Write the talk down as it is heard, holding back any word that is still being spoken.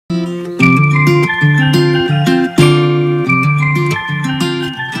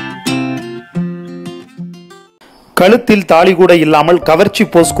கழுத்தில் தாலி கூட இல்லாமல் கவர்ச்சி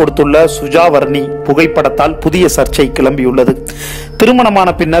போஸ் கொடுத்துள்ள சுஜா வர்ணி புகைப்படத்தால் புதிய சர்ச்சை கிளம்பியுள்ளது. திருமணமான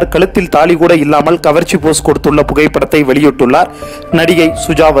பின்னர் கழுத்தில் தாலி கூட இல்லாமல் கவர்ச்சி போஸ் கொடுத்துள்ள புகைப்படத்தை வெளியிட்டுள்ளார் நடிகை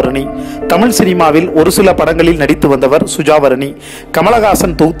சுஜா வர்ணி. தமிழ் சினிமாவில் ஒரு சில படங்களில் நடித்து வந்தவர் சுஜா வர்ணி.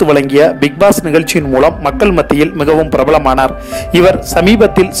 கமலஹாசன் தொகுத்து வழங்கிய பிக்பாஸ் நிகழ்ச்சியின் மூலம் மக்கள் மத்தியில் மிகவும் பிரபலமானார். இவர்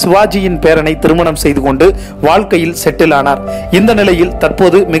சமீபத்தில் சிவாஜியின் பேரனை திருமணம் செய்து கொண்டு வாழ்க்கையில் செட்டில் ஆனார். இந்த நிலையில்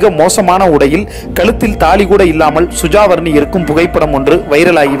தற்போது மிக மோசமான உடையில் கழுத்தில் தாலி கூட இல்லாமல் சுஜா வர்ணி இருக்கும் புகைப்படம் ஒன்று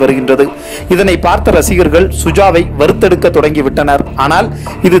வைரலாகி வருகின்றது. இதனை பார்த்த ரசிகர்கள் சுஜாவை வறுத்தெடுக்க தொடங்கிவிட்டனர். ஆனால்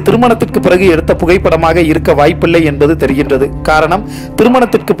இது திருமணத்திற்கு பிறகு எடுத்த புகைப்படமாக இருக்க வாய்ப்பில்லை என்பது தெரிகின்றது. காரணம்,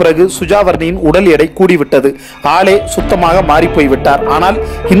 திருமணத்திற்கு பிறகு சுஜா வர்ணியின் உடல் எடை கூடிவிட்டது. ஆளே சுத்தமாக மாறி போய்விட்டார். ஆனால்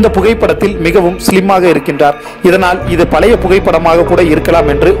இந்த புகைப்படத்தில் மிகவும் ஸ்லிம்மாக இருக்கின்றார். இதனால் இது பழைய புகைப்படமாக கூட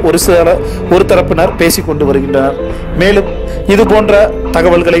இருக்கலாம் என்று ஒரு தரப்பினர் பேசிக் கொண்டு வருகின்றனர். மேலும் இது போன்ற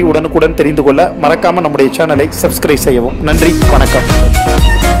தகவல்களை உடனுக்குடன் தெரிந்து கொள்ள மறக்காம நம்முடைய சேனலை சப்ஸ்கிரைப் செய்யவும். நன்றி, வணக்கம்.